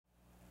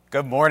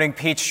Good morning,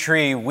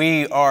 Peachtree.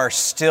 We are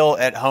still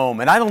at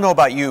home. And I don't know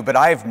about you, but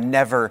I've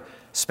never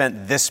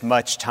spent this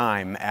much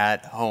time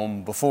at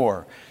home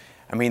before.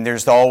 I mean,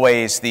 there's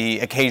always the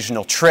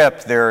occasional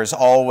trip. There's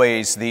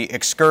always the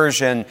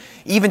excursion.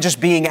 Even just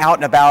being out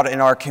and about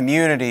in our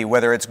community,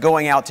 whether it's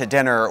going out to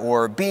dinner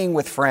or being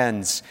with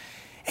friends.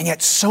 And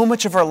yet so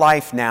much of our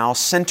life now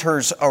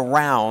centers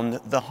around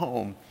the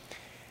home.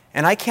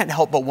 And I can't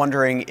help but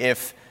wondering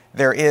if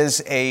there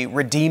is a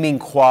redeeming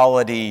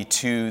quality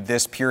to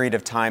this period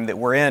of time that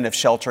we're in of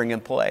sheltering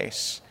in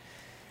place.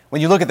 When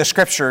you look at the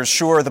scriptures,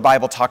 sure, the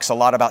Bible talks a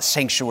lot about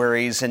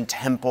sanctuaries and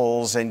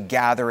temples and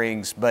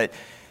gatherings, but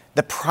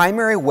the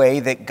primary way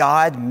that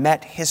God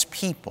met his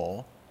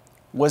people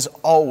was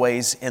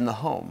always in the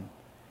home.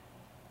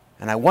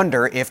 And I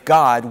wonder if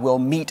God will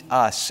meet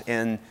us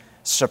in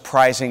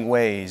surprising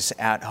ways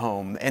at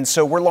home. And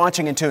so we're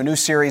launching into a new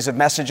series of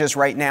messages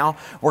right now.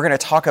 We're going to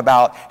talk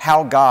about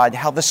how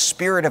the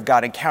Spirit of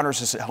God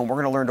encounters us at home. We're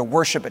going to learn to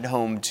worship at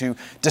home, to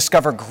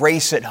discover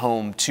grace at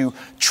home, to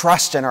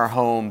trust in our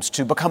homes,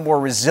 to become more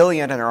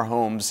resilient in our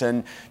homes,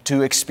 and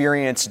to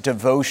experience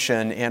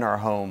devotion in our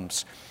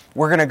homes.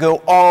 We're going to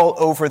go all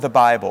over the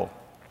Bible.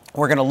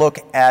 We're going to look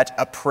at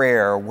a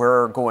prayer.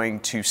 We're going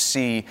to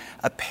see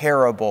a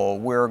parable.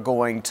 We're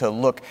going to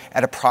look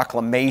at a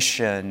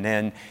proclamation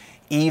and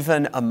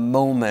even a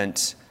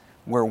moment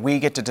where we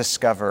get to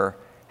discover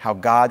how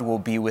God will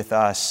be with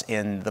us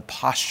in the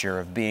posture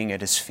of being at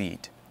his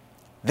feet.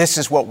 This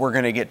is what we're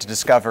going to get to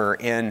discover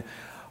in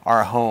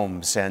our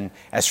homes. And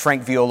as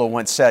Frank Viola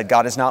once said,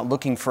 God is not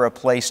looking for a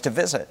place to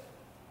visit.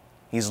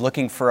 He's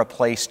looking for a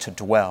place to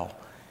dwell.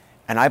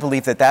 And I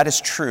believe that that is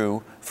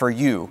true for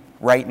you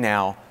right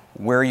now,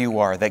 where you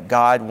are, that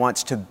God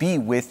wants to be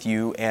with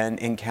you and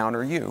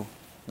encounter you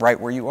right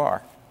where you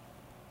are.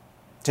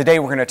 Today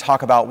we're going to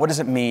talk about what does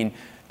it mean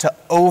to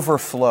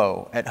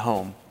overflow at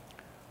home?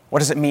 What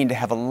does it mean to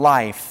have a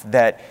life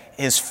that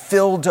is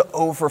filled to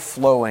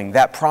overflowing,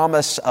 that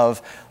promise of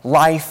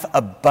life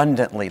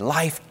abundantly,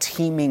 life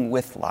teeming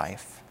with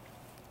life?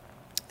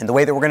 And the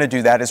way that we're going to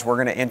do that is we're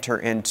going to enter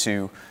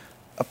into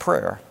a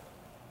prayer.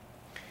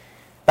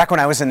 Back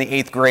when I was in the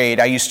 8th grade,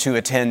 I used to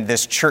attend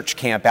this church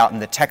camp out in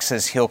the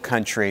Texas Hill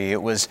Country.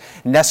 It was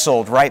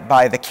nestled right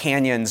by the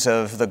canyons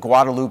of the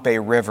Guadalupe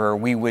River.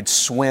 We would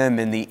swim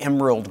in the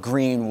emerald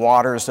green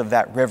waters of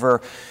that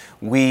river.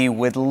 We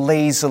would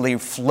lazily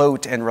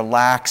float and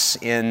relax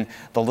in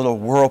the little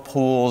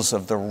whirlpools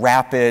of the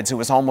rapids. It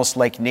was almost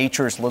like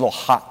nature's little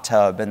hot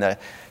tub in the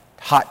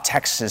hot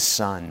Texas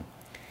sun.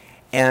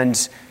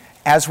 And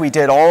as we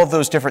did all of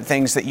those different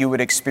things that you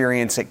would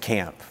experience at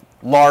camp,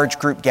 large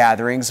group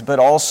gatherings, but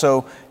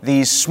also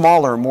these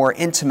smaller, more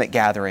intimate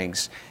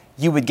gatherings,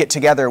 you would get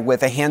together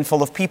with a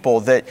handful of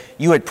people that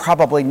you had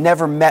probably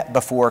never met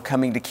before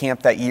coming to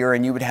camp that year,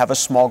 and you would have a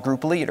small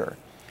group leader.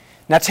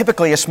 Now,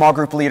 typically a small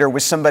group leader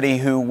was somebody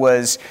who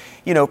was,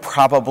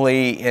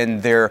 probably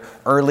in their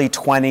early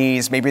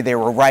 20s. Maybe they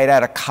were right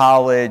out of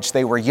college.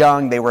 They were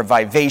young. They were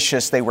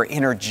vivacious. They were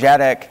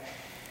energetic.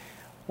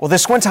 Well,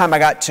 this one time I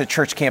got to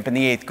church camp in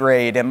the 8th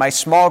grade, and my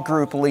small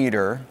group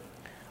leader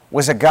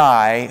was a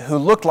guy who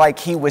looked like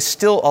he was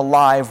still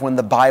alive when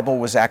the Bible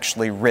was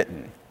actually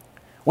written.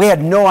 We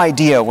had no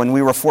idea when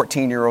we were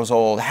 14 years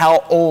old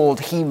how old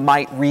he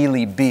might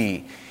really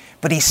be,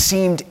 but he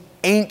seemed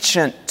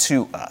ancient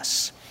to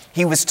us.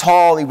 He was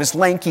tall, he was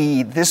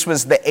lanky. This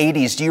was the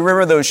 80s. Do you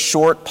remember those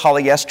short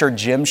polyester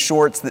gym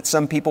shorts that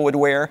some people would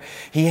wear?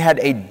 He had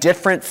a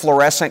different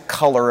fluorescent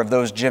color of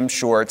those gym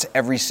shorts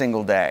every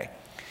single day.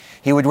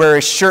 He would wear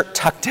his shirt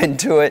tucked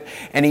into it,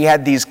 and he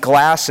had these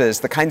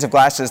glasses, the kinds of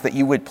glasses that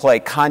you would play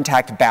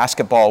contact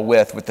basketball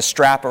with the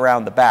strap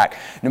around the back.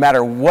 No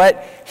matter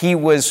what he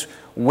was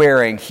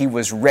wearing, he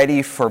was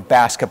ready for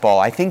basketball.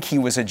 I think he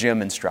was a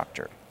gym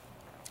instructor,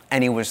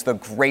 and he was the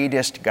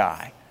greatest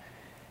guy.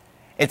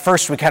 At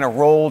first, we kind of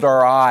rolled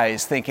our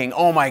eyes thinking,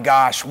 oh my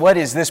gosh, what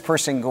is this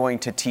person going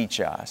to teach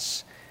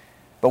us?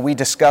 But we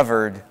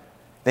discovered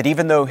that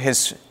even though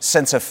his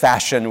sense of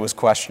fashion was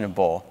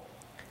questionable,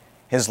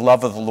 his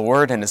love of the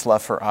Lord and his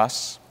love for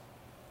us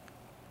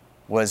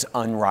was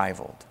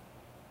unrivaled.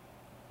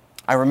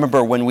 I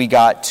remember when we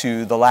got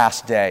to the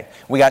last day.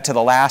 We got to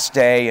the last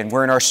day and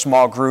we're in our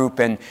small group,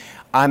 and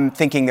I'm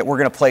thinking that we're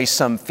going to play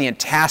some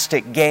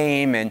fantastic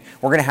game and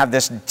we're going to have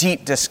this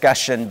deep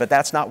discussion, but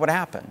that's not what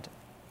happened.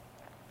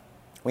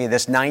 We had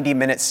this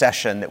 90-minute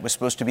session that was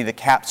supposed to be the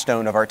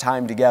capstone of our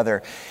time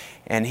together.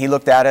 And he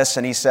looked at us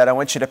and he said, I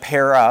want you to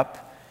pair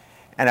up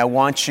and I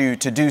want you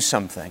to do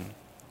something.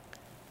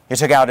 He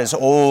took out his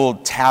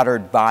old,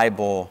 tattered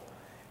Bible,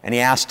 and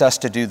he asked us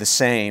to do the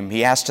same.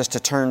 He asked us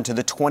to turn to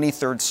the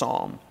 23rd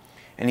Psalm.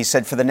 And he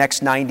said, for the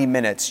next 90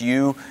 minutes,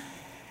 you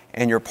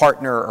and your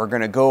partner are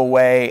going to go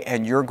away,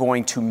 and you're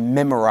going to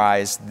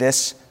memorize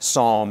this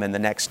psalm in the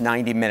next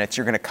 90 minutes.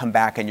 You're going to come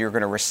back, and you're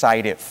going to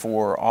recite it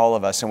for all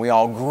of us. And we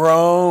all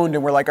groaned,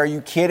 and we're like, are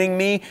you kidding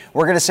me?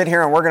 We're going to sit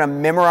here, and we're going to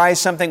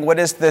memorize something? What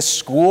is this,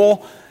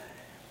 school?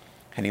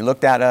 And he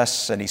looked at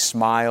us, and he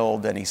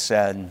smiled, and he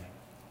said,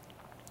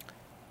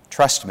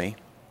 trust me,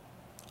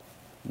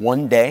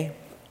 one day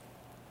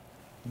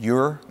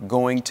you're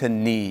going to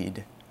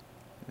need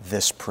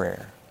this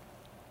prayer.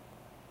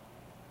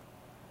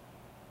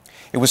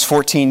 It was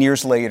 14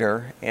 years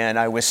later, and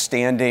I was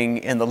standing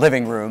in the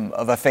living room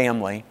of a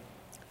family,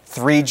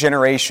 3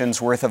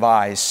 generations worth of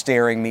eyes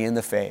staring me in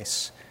the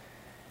face.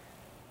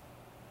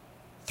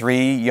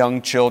 3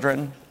 young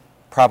children,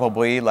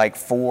 probably like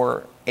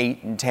 4,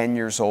 8, and 10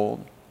 years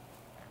old.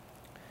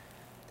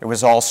 There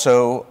was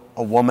also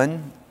a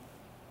woman,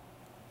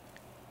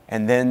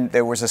 and then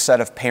there was a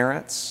set of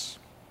parents.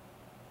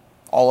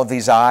 All of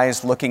these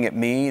eyes looking at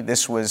me.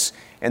 This was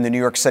in the New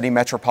York City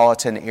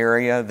metropolitan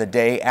area the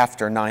day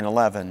after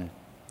 9/11.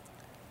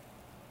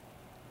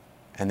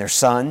 And their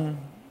son,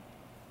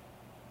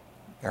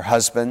 their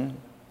husband,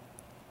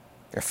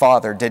 their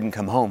father didn't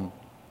come home.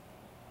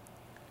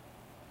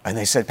 And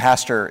they said,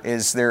 "Pastor,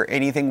 is there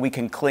anything we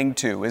can cling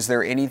to? Is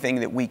there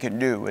anything that we can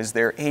do? Is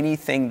there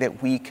anything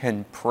that we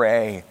can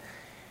pray?"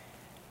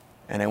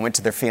 And I went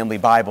to their family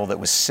Bible that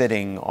was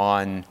sitting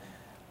on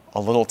a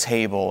little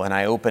table, and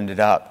I opened it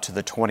up to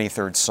the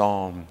 23rd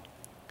Psalm.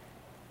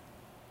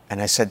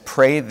 And I said,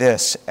 "Pray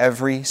this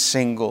every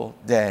single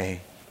day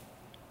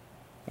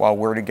while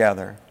we're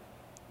together.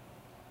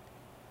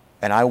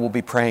 And I will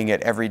be praying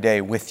it every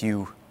day with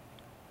you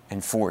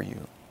and for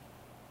you.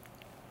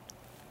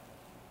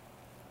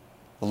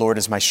 The Lord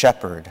is my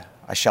shepherd,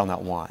 I shall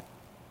not want.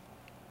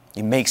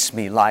 He makes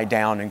me lie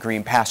down in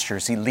green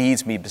pastures. He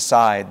leads me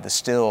beside the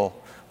still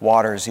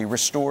waters. He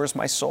restores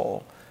my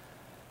soul.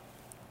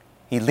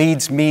 He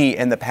leads me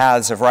in the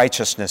paths of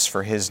righteousness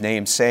for His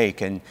name's sake.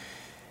 And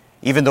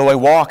even though I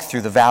walk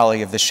through the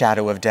valley of the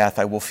shadow of death,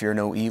 I will fear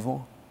no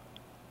evil.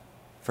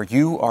 For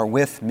you are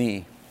with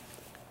me.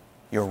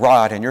 Your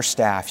rod and your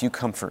staff, you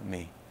comfort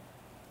me.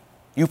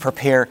 You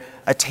prepare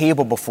a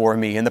table before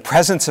me in the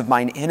presence of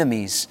mine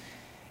enemies.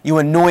 You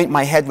anoint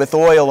my head with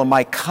oil, and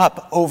my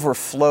cup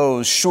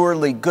overflows.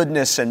 Surely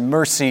goodness and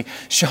mercy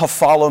shall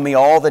follow me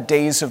all the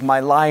days of my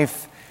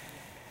life,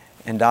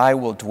 and I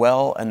will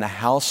dwell in the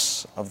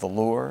house of the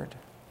Lord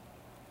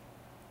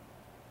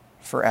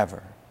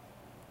forever."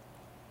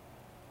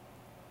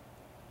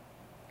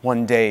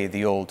 One day,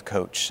 the old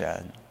coach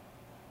said,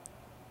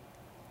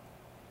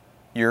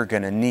 "You're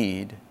going to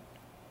need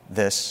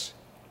this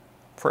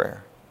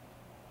prayer."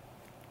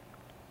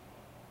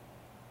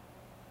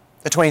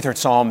 The 23rd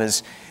Psalm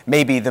is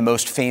maybe the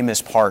most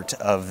famous part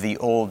of the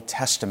Old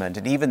Testament,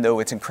 and even though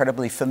it's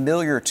incredibly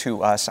familiar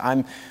to us,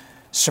 I'm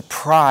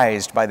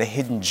surprised by the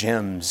hidden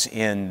gems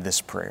in this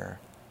prayer.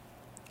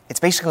 It's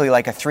basically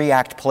like a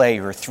 3-act play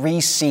or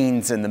 3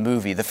 scenes in the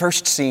movie. The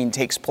first scene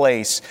takes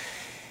place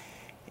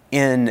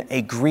in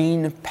a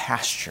green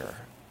pasture.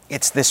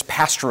 It's this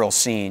pastoral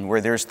scene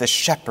where there's this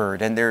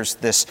shepherd and there's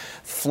this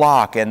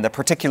flock and the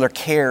particular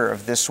care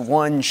of this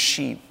one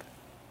sheep.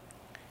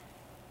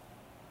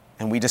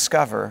 And we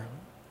discover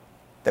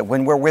that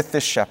when we're with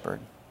this shepherd,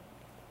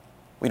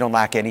 we don't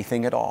lack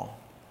anything at all.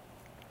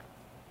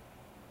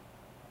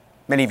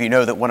 Many of you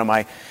know that one of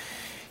my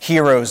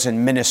heroes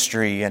in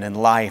ministry and in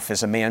life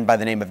is a man by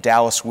the name of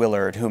Dallas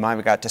Willard, whom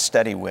I got to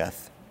study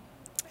with.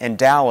 And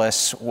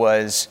Dallas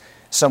was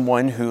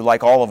someone who,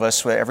 like all of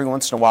us, every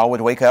once in a while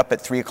would wake up at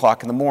 3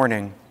 o'clock in the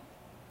morning.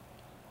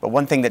 But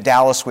one thing that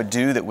Dallas would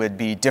do that would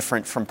be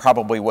different from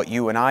probably what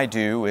you and I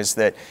do is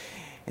that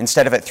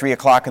instead of at 3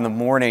 o'clock in the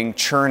morning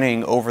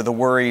churning over the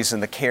worries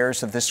and the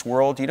cares of this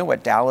world, you know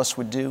what Dallas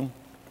would do?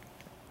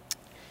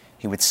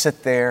 He would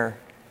sit there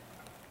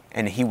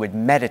and he would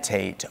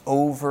meditate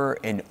over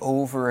and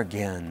over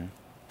again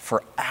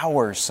for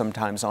hours,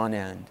 sometimes on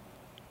end,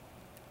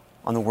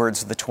 on the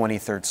words of the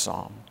 23rd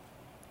Psalm.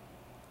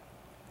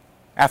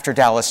 After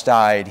Dallas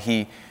died,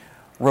 he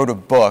wrote a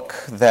book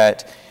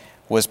that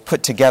was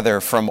put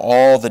together from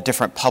all the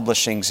different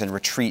publishings and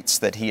retreats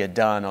that he had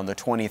done on the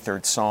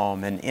 23rd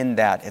Psalm. And in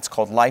that, it's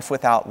called Life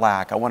Without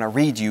Lack. I want to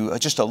read you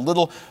just a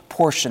little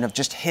portion of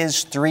just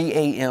his 3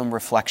 a.m.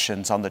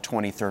 reflections on the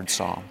 23rd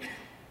Psalm.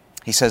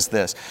 He says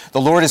this: "The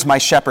Lord is my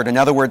shepherd." In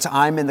other words,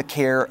 I'm in the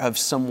care of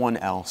someone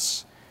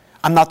else.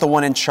 I'm not the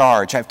one in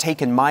charge. I've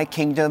taken my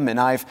kingdom and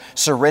I've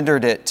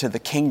surrendered it to the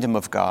kingdom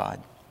of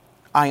God.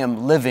 I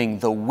am living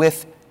the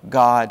with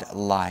God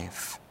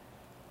life.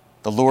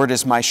 The Lord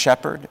is my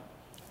shepherd.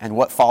 And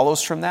what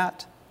follows from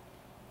that?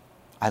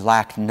 I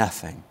lack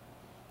nothing.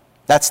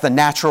 That's the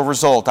natural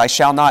result. I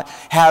shall not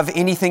have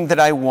anything that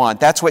I want.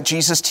 That's what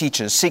Jesus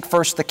teaches. Seek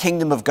first the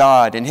kingdom of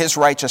God and His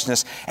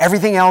righteousness.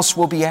 Everything else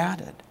will be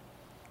added.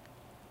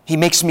 He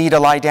makes me to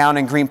lie down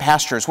in green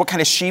pastures. What kind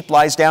of sheep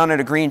lies down in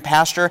a green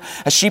pasture?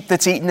 A sheep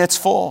that's eaten its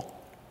full.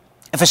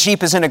 If a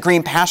sheep is in a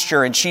green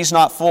pasture and she's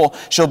not full,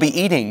 she'll be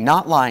eating,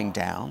 not lying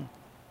down.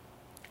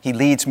 He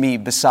leads me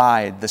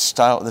beside the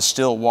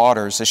still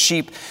waters. A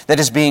sheep that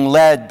is being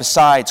led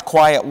beside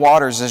quiet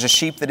waters is a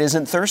sheep that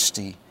isn't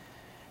thirsty.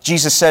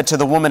 Jesus said to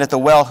the woman at the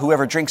well,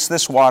 "Whoever drinks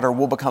this water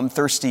will become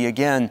thirsty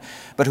again,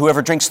 but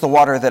whoever drinks the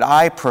water that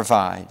I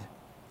provide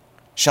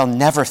shall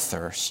never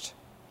thirst.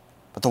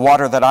 But the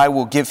water that I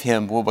will give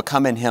him will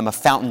become in him a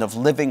fountain of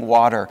living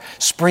water,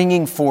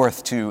 springing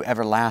forth to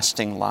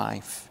everlasting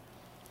life.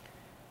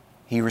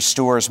 He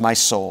restores my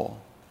soul.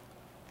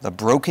 The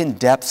broken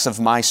depths of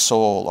my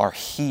soul are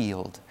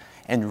healed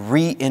and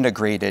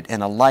reintegrated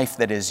in a life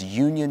that is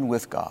union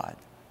with God,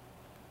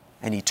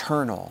 an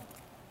eternal,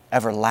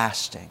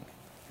 everlasting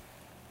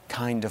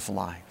kind of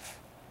life.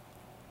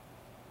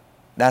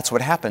 That's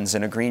what happens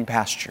in a green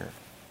pasture.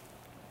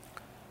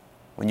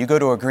 When you go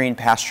to a green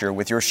pasture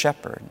with your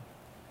shepherd,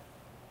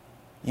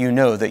 you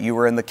know that you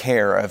are in the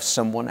care of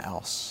someone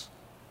else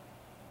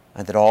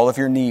and that all of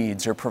your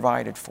needs are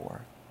provided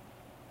for.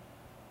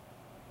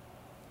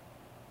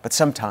 But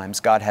sometimes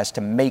God has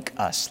to make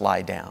us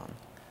lie down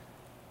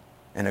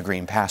in a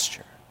green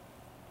pasture.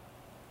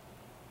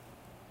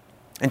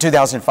 In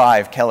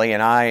 2005, Kelly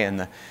and I and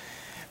the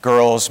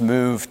girls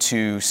moved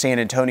to San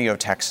Antonio,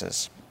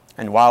 Texas.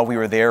 And while we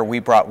were there, we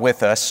brought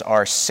with us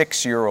our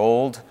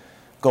 6-year-old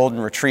golden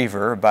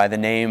retriever by the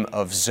name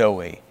of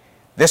Zoe.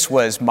 This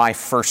was my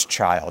first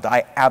child.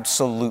 I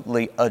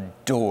absolutely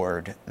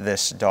adored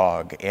this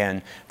dog.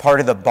 And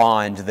part of the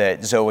bond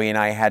that Zoe and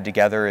I had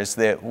together is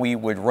that we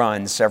would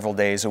run several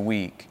days a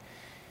week.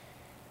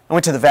 I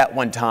went to the vet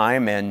one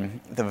time, and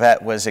the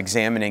vet was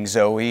examining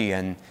Zoe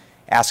and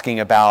asking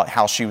about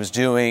how she was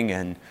doing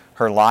and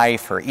her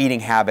life, her eating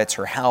habits,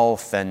 her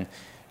health, and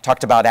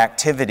talked about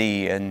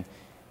activity. And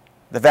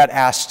the vet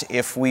asked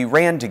if we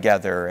ran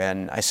together,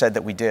 and I said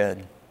that we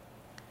did.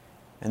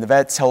 And the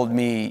vet told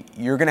me,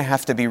 you're going to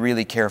have to be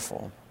really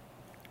careful.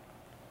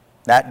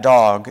 That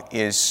dog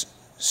is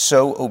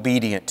so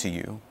obedient to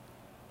you,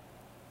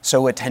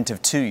 so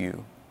attentive to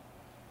you,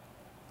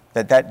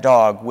 that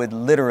dog would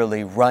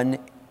literally run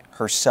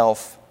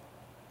herself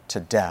to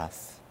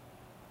death.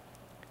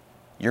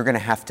 You're going to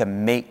have to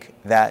make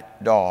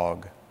that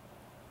dog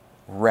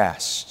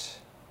rest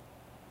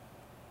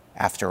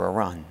after a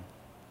run.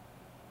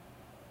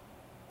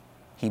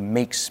 He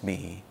makes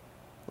me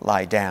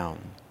lie down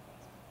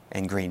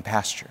in green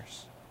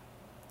pastures.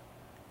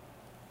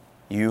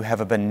 You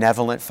have a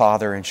benevolent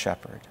Father and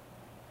Shepherd.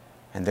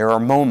 And there are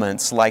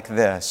moments like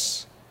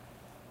this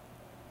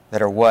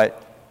that are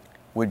what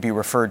would be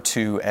referred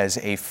to as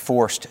a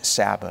forced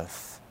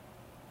Sabbath,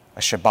 a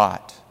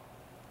Shabbat,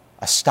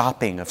 a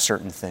stopping of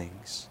certain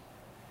things.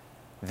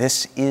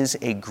 This is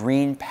a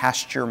green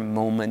pasture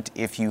moment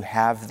if you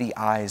have the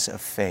eyes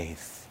of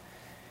faith.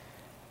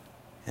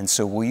 And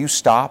so will you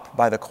stop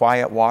by the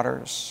quiet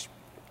waters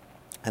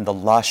and the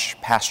lush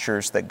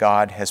pastures that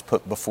God has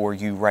put before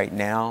you right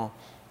now?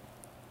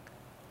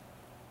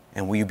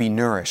 And will you be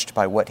nourished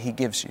by what He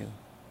gives you?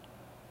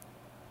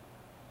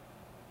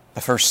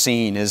 The first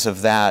scene is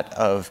of that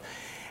of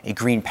a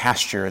green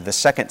pasture. The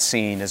second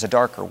scene is a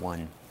darker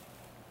one.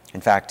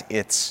 In fact,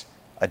 it's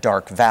a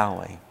dark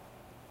valley.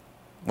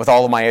 With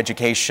all of my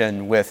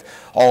education, with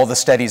all the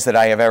studies that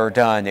I have ever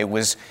done, it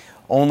was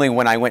only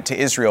when I went to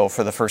Israel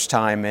for the first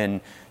time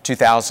in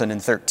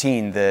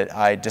 2013 that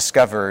I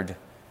discovered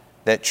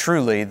that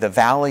truly the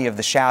Valley of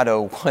the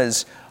Shadow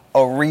was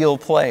a real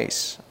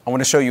place. I want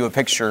to show you a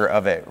picture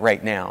of it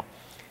right now.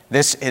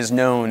 This is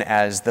known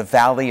as the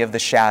Valley of the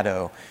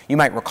Shadow. You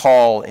might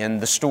recall in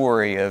the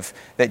story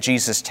that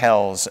Jesus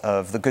tells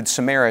of the Good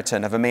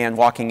Samaritan, of a man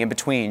walking in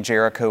between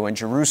Jericho and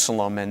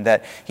Jerusalem, and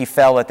that he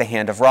fell at the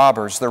hand of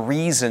robbers. The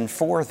reason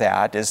for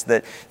that is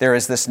that there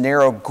is this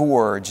narrow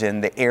gorge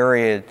in the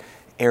area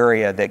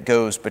that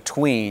goes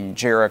between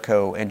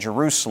Jericho and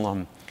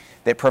Jerusalem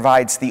that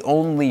provides the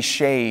only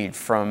shade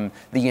from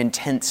the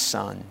intense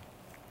sun.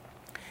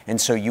 And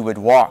so you would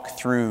walk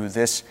through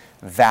this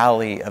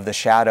Valley of the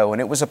Shadow, and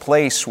it was a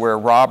place where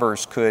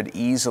robbers could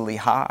easily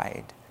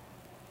hide.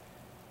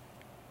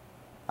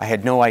 I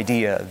had no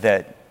idea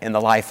that in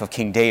the life of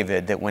King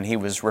David, that when he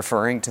was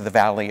referring to the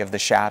Valley of the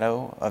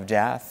Shadow of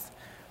death,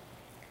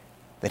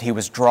 that he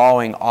was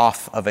drawing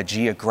off of a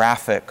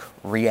geographic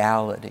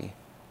reality,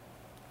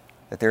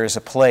 that there is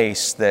a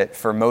place that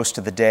for most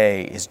of the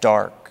day is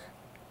dark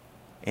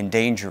and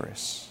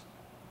dangerous,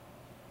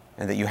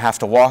 and that you have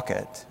to walk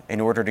it in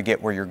order to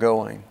get where you're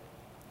going,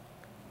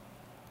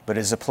 but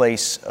is a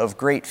place of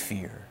great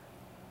fear.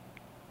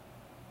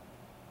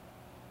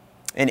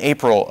 In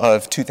April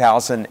of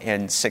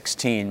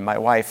 2016, my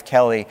wife,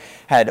 Kelly,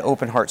 had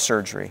open heart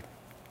surgery.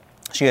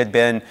 She had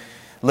been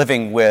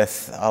living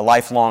with a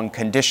lifelong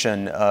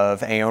condition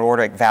of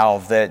aortic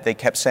valve that they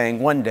kept saying,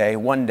 one day,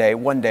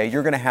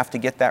 you're going to have to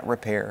get that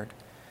repaired.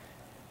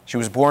 She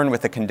was born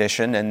with the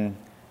condition, and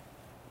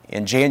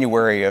in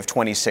January of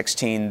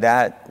 2016,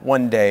 that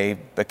one day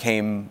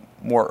became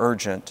more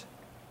urgent.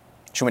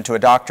 She went to a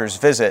doctor's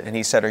visit, and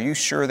he said, "Are you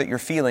sure that you're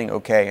feeling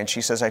okay?" And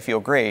she says, "I feel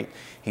great."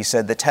 He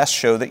said, "The tests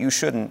show that you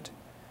shouldn't."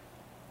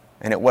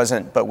 And it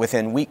wasn't but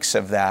within weeks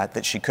of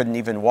that she couldn't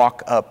even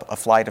walk up a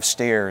flight of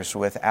stairs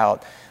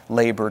without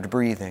labored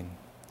breathing.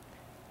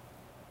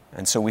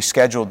 And so we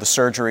scheduled the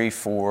surgery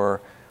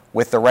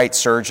with the right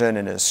surgeon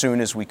and as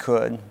soon as we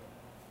could.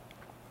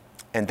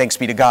 And thanks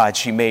be to God,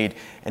 she made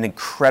an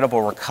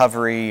incredible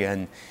recovery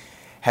and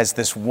has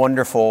this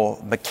wonderful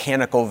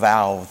mechanical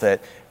valve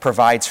that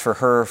provides for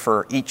her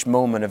for each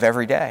moment of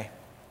every day.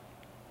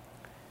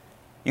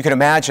 You can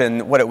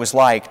imagine what it was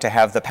like to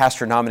have the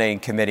pastor nominating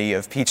committee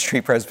of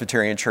Peachtree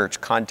Presbyterian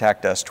Church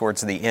contact us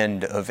towards the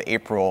end of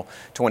April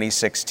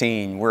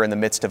 2016. We're in the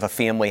midst of a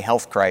family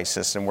health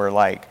crisis, and we're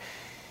like,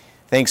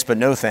 thanks but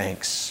no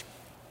thanks.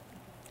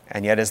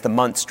 And yet as the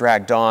months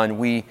dragged on,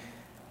 we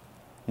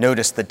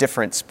noticed the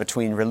difference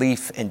between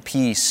relief and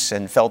peace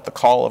and felt the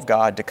call of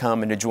God to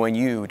come and to join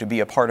you, to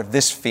be a part of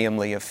this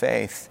family of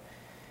faith.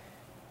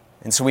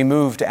 And so we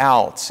moved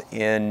out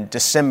in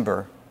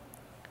December.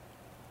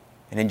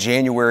 And in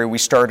January, we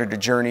started a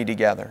journey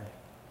together.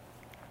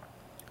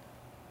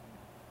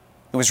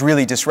 It was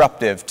really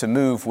disruptive to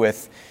move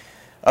with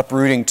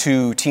uprooting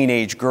 2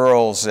 teenage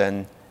girls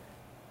and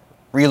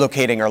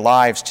relocating our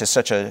lives to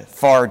such a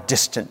far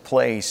distant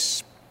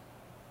place.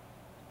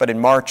 But in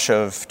March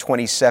of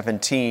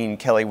 2017,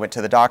 Kelly went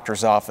to the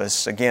doctor's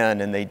office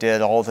again, and they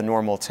did all the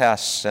normal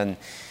tests, and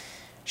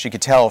she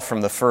could tell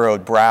from the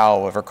furrowed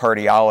brow of her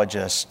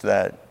cardiologist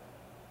that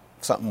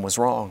something was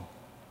wrong.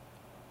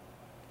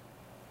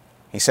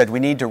 He said, we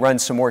need to run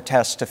some more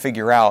tests to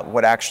figure out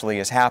what actually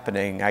is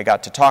happening. I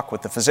got to talk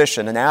with the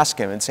physician and ask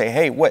him and say,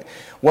 hey, what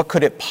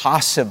could it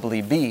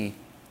possibly be?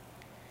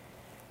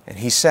 And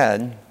he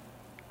said,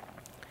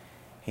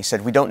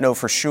 we don't know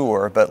for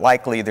sure, but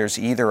likely there's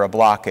either a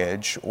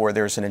blockage or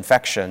there's an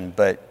infection,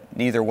 but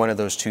neither one of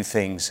those 2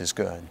 things is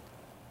good.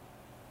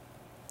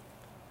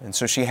 And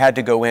so she had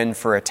to go in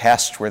for a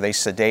test where they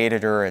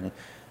sedated her and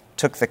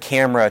took the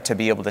camera to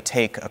be able to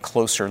take a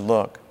closer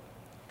look.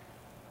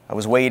 I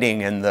was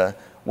waiting in the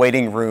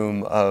waiting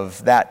room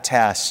of that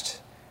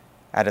test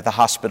at the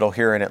hospital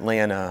here in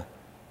Atlanta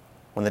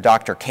when the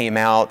doctor came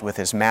out with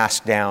his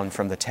mask down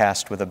from the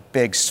test with a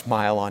big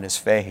smile on his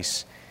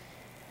face.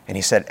 And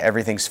he said,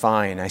 everything's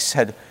fine. I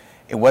said,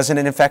 it wasn't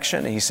an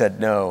infection? He said,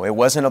 no. It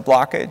wasn't a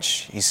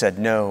blockage? He said,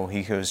 no.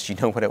 He goes, you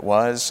know what it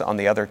was on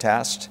the other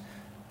test?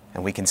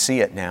 And we can see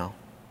it now.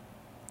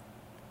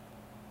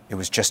 It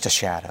was just a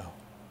shadow.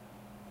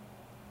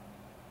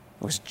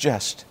 It was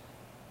just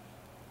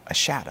a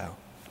shadow.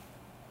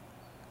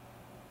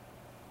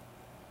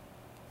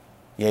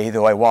 Yea,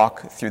 though I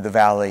walk through the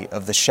valley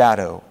of the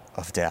shadow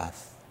of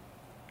death,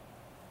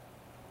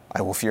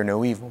 I will fear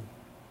no evil.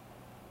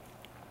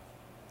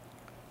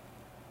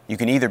 You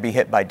can either be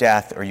hit by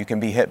death or you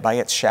can be hit by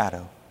its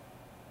shadow.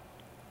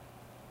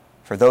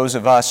 For those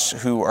of us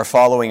who are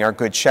following our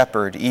Good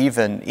Shepherd,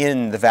 even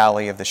in the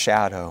valley of the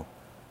shadow,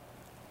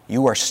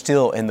 you are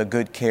still in the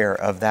good care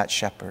of that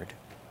shepherd.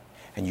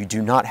 And you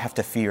do not have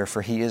to fear,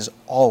 for he is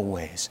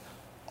always,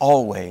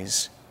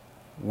 always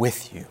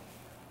with you.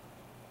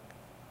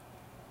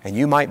 And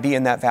you might be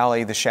in that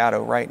valley of the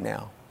shadow right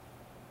now.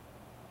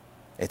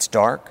 It's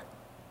dark.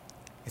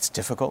 It's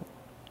difficult.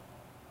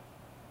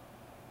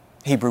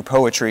 Hebrew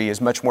poetry is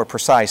much more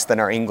precise than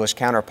our English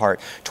counterpart.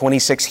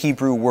 26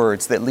 Hebrew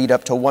words that lead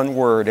up to one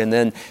word, and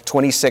then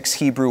 26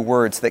 Hebrew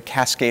words that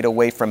cascade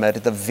away from it.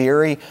 At the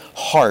very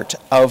heart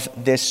of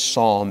this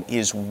psalm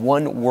is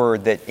one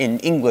word that in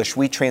English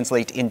we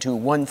translate into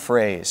one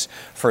phrase,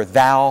 for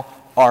thou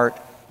art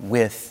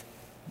with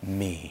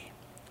me.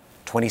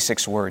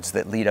 26 words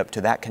that lead up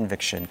to that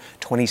conviction,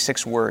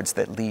 26 words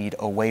that lead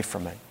away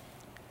from it.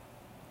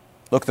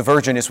 Look, the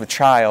virgin is with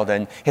child,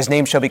 and his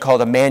name shall be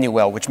called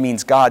Emmanuel, which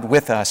means God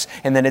with us.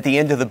 And then at the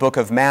end of the book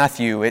of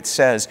Matthew, it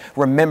says,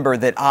 remember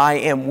that I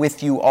am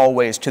with you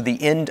always to the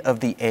end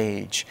of the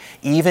age.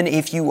 Even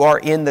if you are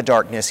in the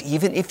darkness,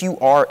 even if you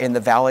are in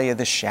the valley of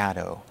the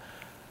shadow,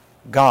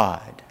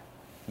 God,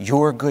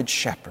 your good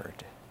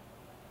shepherd,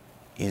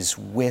 is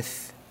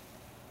with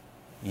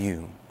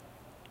you.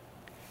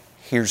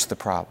 Here's the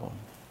problem.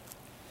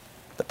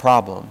 The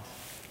problem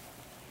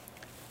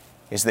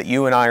is that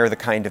you and I are the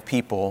kind of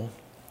people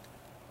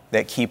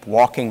that keep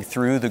walking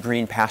through the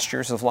green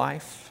pastures of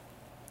life,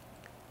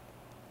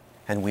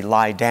 and we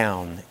lie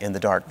down in the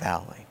dark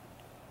valley.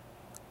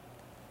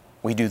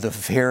 We do the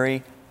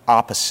very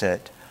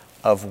opposite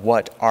of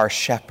what our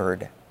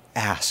shepherd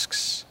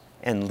asks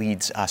and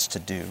leads us to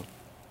do.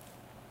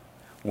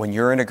 When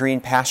you're in a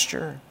green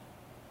pasture,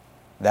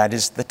 that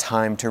is the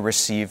time to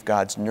receive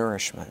God's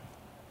nourishment.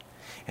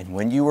 And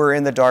when you are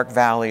in the dark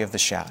valley of the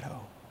shadow,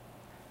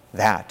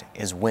 that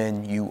is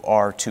when you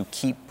are to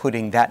keep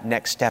putting that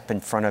next step in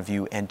front of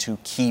you and to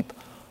keep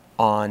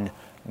on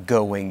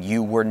going.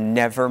 You were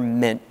never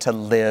meant to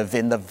live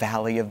in the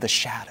valley of the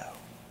shadow.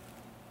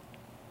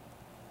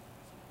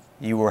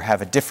 You will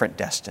have a different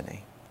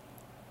destiny,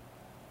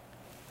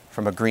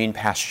 from a green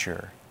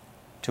pasture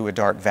to a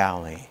dark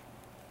valley,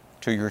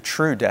 to your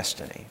true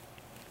destiny,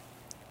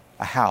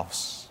 a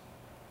house,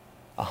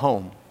 a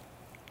home.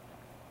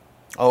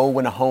 Oh,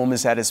 when a home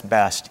is at its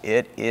best,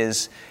 it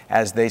is,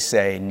 as they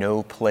say,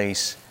 no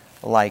place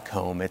like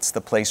home. It's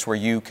the place where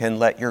you can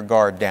let your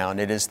guard down.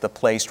 It is the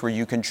place where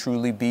you can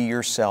truly be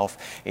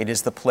yourself. It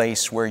is the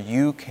place where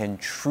you can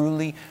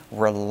truly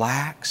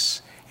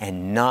relax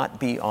and not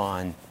be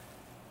on.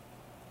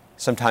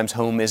 Sometimes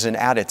home isn't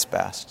at its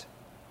best.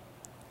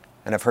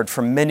 And I've heard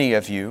from many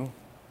of you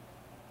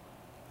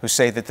who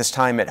say that this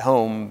time at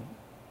home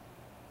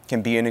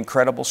can be an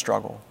incredible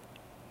struggle.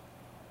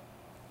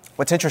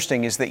 What's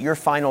interesting is that your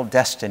final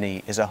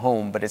destiny is a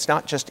home, but it's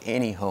not just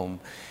any home.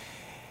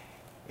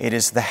 It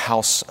is the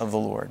house of the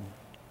Lord.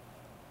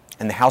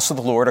 And the house of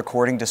the Lord,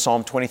 according to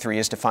Psalm 23,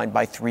 is defined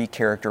by three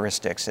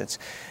characteristics. It's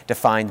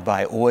defined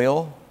by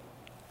oil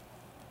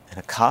and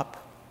a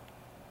cup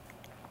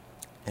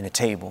and a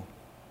table.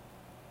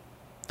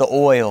 The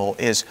oil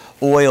is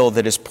oil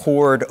that is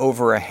poured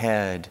over a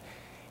head.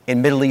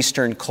 In Middle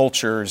Eastern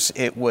cultures,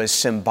 it was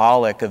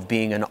symbolic of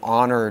being an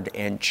honored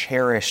and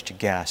cherished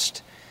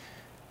guest.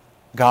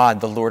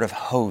 God, the Lord of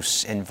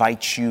hosts,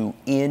 invites you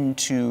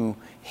into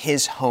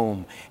His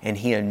home, and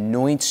He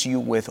anoints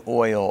you with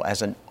oil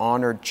as an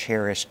honored,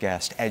 cherished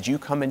guest. As you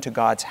come into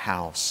God's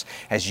house,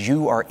 as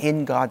you are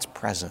in God's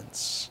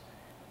presence,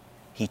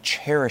 He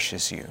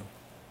cherishes you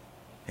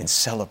and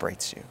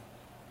celebrates you.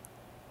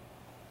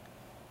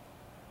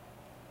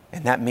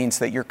 And that means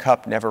that your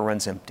cup never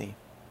runs empty.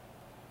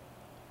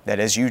 That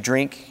as you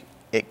drink,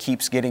 it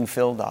keeps getting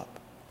filled up.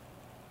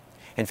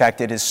 In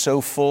fact, it is so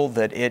full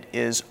that it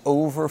is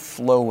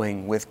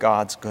overflowing with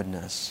God's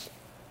goodness.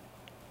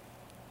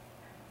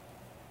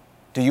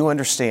 Do you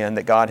understand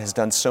that God has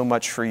done so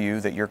much for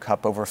you that your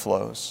cup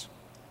overflows?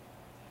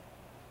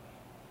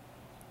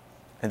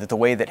 And that the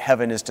way that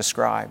heaven is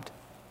described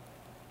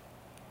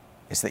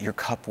is that your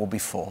cup will be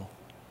full.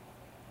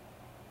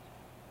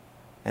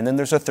 And then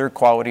there's a third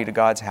quality to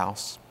God's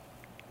house.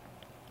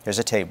 There's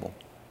a table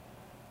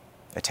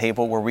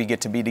where we get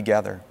to be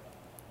together.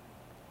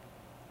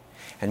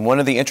 And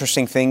one of the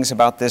interesting things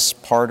about this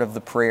part of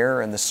the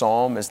prayer and the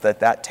psalm is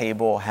that that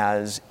table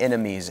has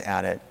enemies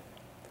at it.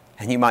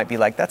 And you might be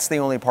like, that's the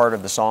only part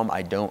of the psalm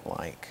I don't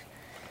like.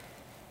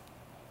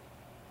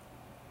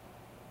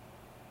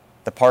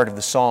 The part of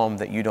the psalm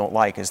that you don't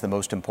like is the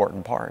most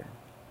important part.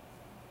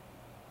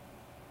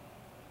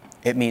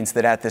 It means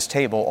that at this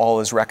table,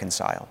 all is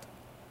reconciled.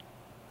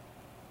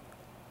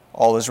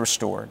 All is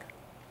restored.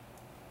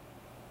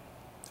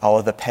 All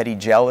of the petty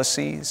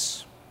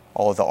jealousies,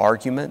 all of the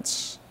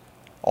arguments,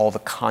 all the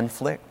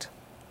conflict,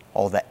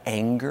 all the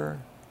anger,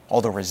 all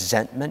the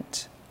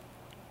resentment,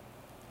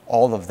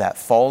 all of that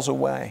falls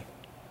away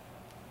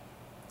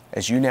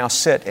as you now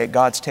sit at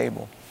God's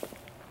table.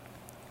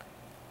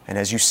 And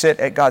as you sit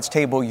at God's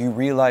table, you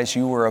realize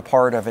you are a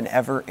part of an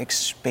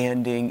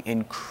ever-expanding,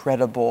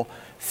 incredible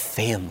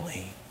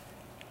family.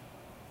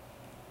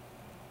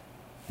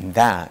 And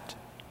that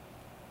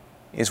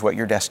is what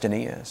your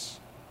destiny is.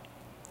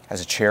 As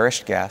a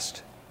cherished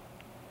guest,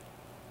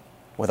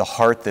 with a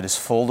heart that is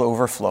full to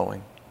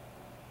overflowing,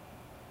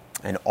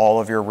 and all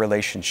of your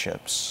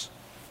relationships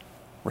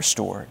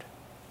restored.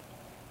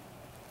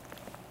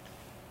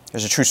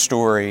 There's a true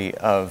story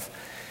of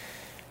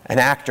an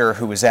actor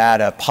who was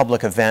at a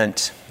public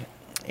event,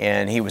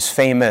 and he was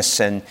famous,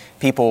 and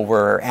people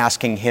were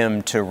asking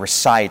him to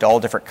recite all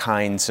different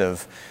kinds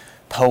of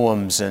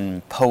poems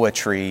and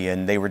poetry,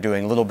 and they were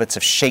doing little bits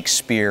of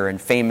Shakespeare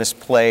and famous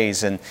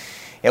plays. And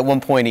at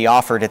one point he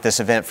offered at this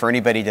event for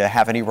anybody to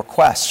have any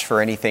requests for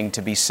anything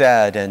to be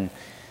said. And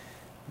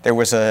there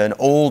was an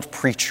old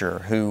preacher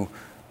who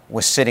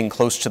was sitting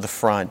close to the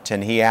front,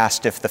 and he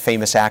asked if the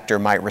famous actor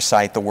might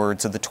recite the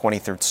words of the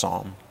 23rd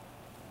Psalm.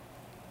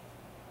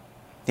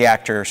 The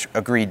actor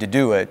agreed to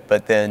do it,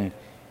 but then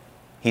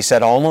he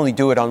said, I'll only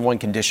do it on one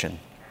condition.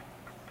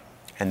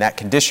 And that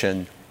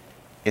condition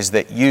is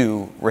that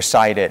you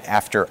recite it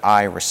after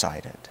I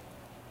recite it.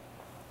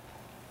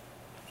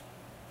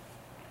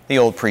 The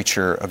old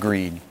preacher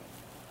agreed.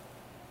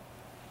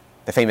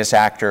 The famous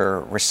actor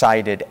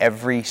recited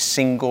every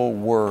single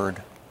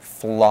word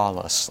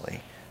flawlessly.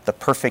 The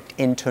perfect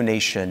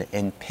intonation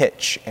and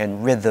pitch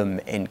and rhythm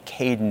and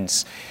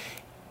cadence.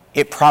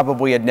 It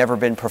probably had never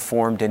been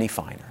performed any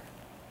finer.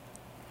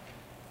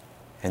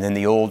 And then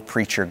the old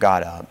preacher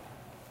got up,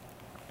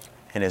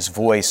 and his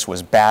voice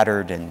was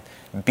battered and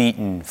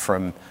beaten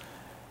from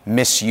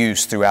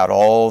misuse throughout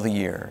all the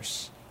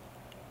years.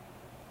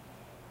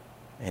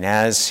 And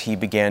as he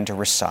began to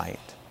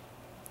recite,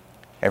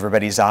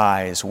 everybody's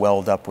eyes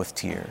welled up with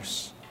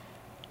tears.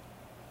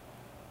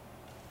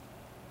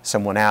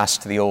 Someone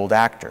asked the old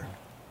actor,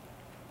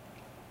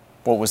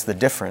 what was the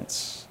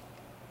difference?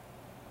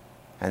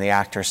 And the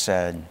actor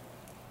said,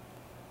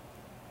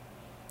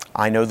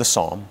 I know the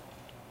psalm,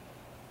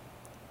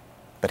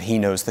 but he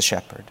knows the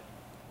shepherd.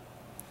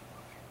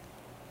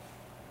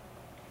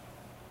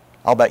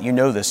 I'll bet you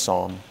know this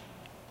psalm.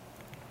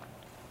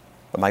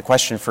 But my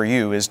question for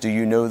you is, do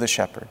you know the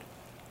shepherd?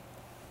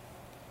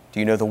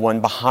 Do you know the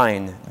one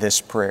behind this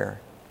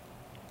prayer?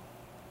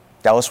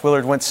 Dallas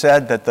Willard once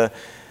said that the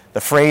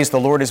phrase,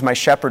 the Lord is my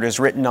shepherd, is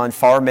written on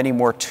far many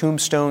more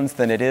tombstones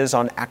than it is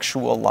on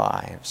actual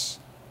lives.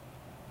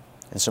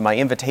 And so my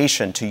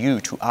invitation to you,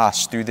 to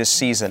us, through this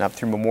season, up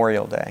through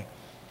Memorial Day,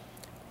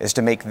 is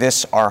to make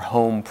this our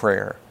home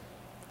prayer.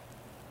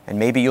 And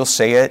maybe you'll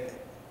say it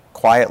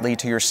quietly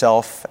to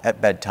yourself at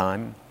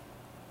bedtime.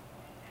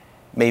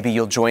 Maybe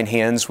you'll join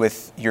hands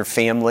with your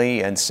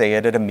family and say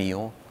it at a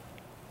meal.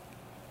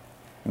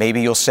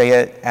 Maybe you'll say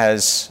it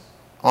as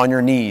on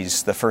your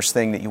knees the first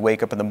thing that you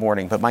wake up in the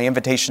morning. But my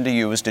invitation to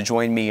you is to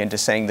join me into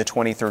saying the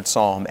 23rd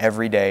Psalm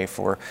every day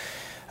for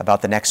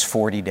about the next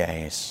 40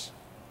 days.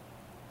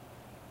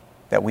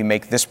 That we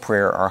make this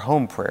prayer our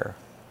home prayer.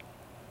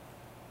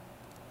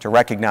 To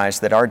recognize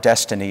that our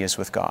destiny is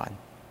with God.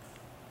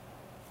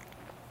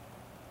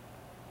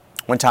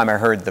 One time I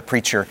heard the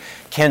preacher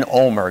Ken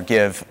Ulmer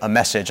give a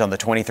message on the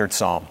 23rd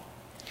Psalm.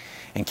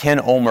 And Ken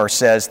Ulmer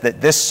says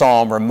that this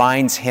psalm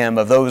reminds him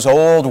of those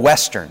old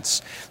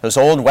westerns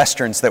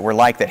that were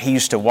like that he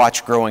used to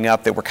watch growing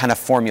up that were kind of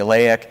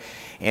formulaic.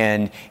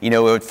 And, it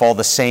would follow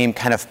the same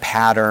kind of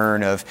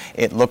pattern of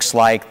it looks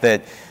like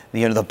that,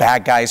 the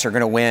bad guys are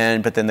going to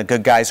win, but then the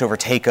good guys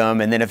overtake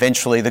them. And then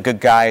eventually the good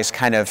guys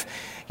kind of,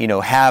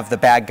 have the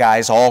bad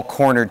guys all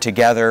cornered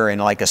together in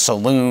like a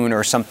saloon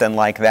or something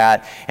like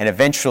that. And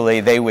eventually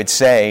they would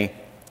say,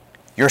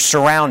 "You're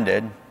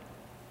surrounded.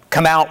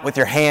 Come out with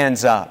your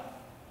hands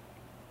up."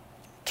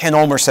 Ken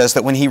Ulmer says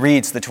that when he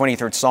reads the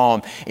 23rd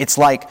Psalm, it's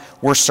like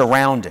we're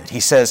surrounded. He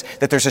says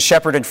that there's a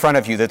shepherd in front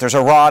of you, that there's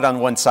a rod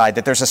on one side,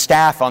 that there's a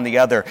staff on the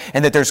other,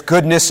 and that there's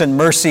goodness and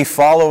mercy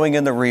following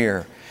in the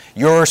rear.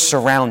 You're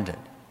surrounded.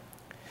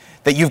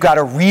 That you've got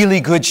a really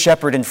good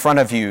shepherd in front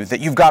of you, that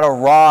you've got a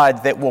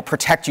rod that will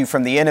protect you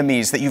from the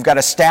enemies, that you've got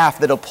a staff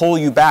that'll pull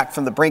you back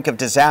from the brink of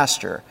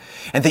disaster,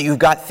 and that you've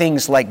got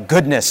things like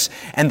goodness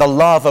and the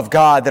love of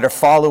God that are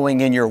following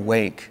in your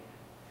wake.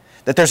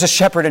 That there's a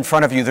shepherd in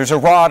front of you, there's a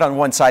rod on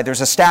one side, there's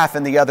a staff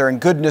in the other,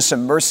 and goodness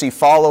and mercy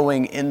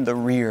following in the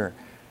rear.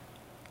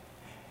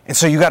 And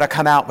so you got to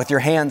come out with your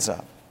hands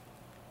up.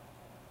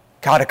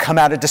 Got to come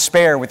out of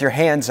despair with your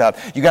hands up.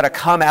 You got to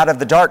come out of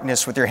the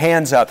darkness with your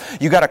hands up.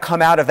 You got to come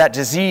out of that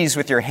disease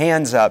with your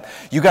hands up.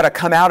 You got to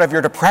come out of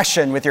your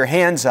depression with your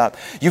hands up.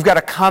 You've got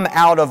to come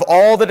out of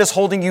all that is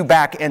holding you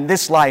back in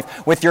this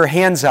life with your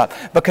hands up.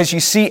 Because you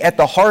see, at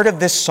the heart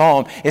of this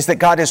psalm is that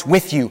God is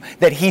with you,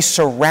 that He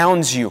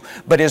surrounds you.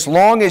 But as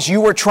long as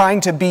you are trying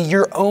to be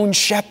your own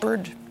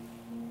shepherd,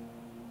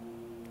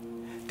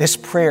 this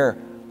prayer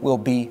will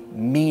be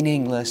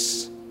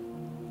meaningless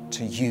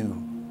to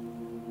you.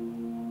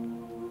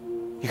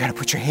 You got to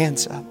put your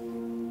hands up.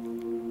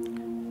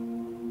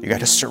 You got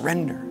to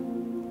surrender.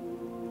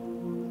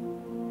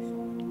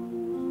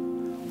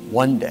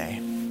 One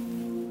day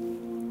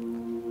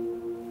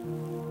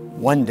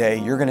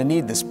you're going to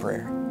need this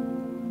prayer.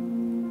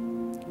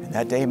 And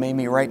that day may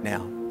be right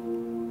now.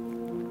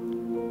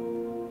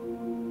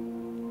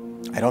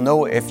 I don't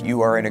know if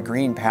you are in a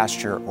green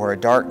pasture or a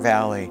dark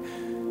valley,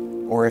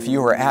 or if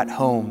you are at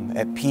home,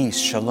 at peace,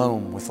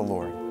 shalom with the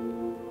Lord.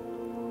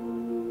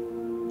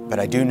 But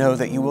I do know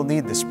that you will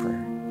need this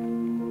prayer.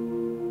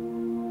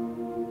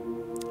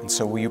 And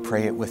so will you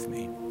pray it with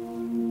me?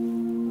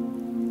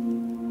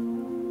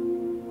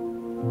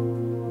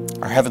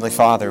 Our Heavenly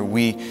Father,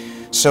 we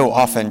so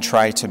often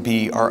try to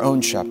be our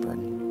own shepherd,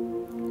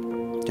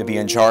 to be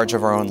in charge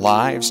of our own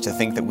lives, to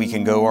think that we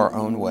can go our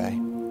own way.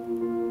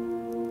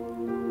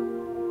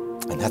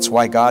 And that's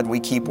why, God, we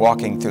keep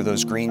walking through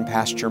those green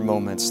pasture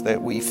moments that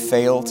we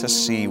fail to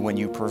see when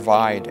you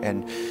provide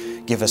and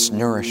give us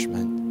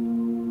nourishment.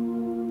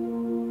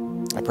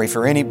 I pray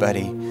for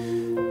anybody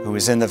who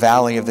is in the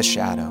valley of the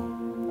shadow.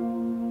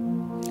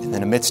 And in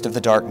the midst of the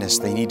darkness,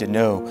 they need to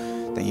know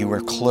that you are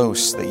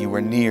close, that you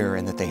are near,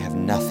 and that they have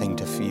nothing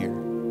to fear.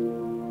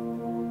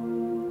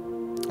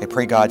 I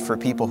pray, God, for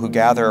people who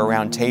gather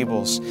around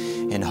tables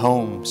in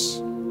homes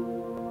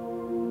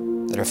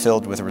that are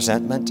filled with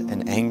resentment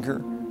and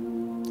anger,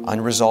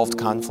 unresolved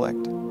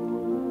conflict,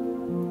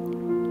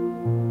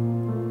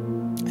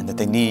 and that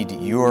they need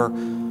your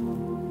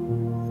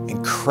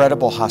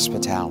incredible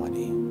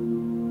hospitality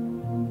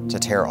to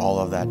tear all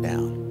of that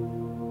down.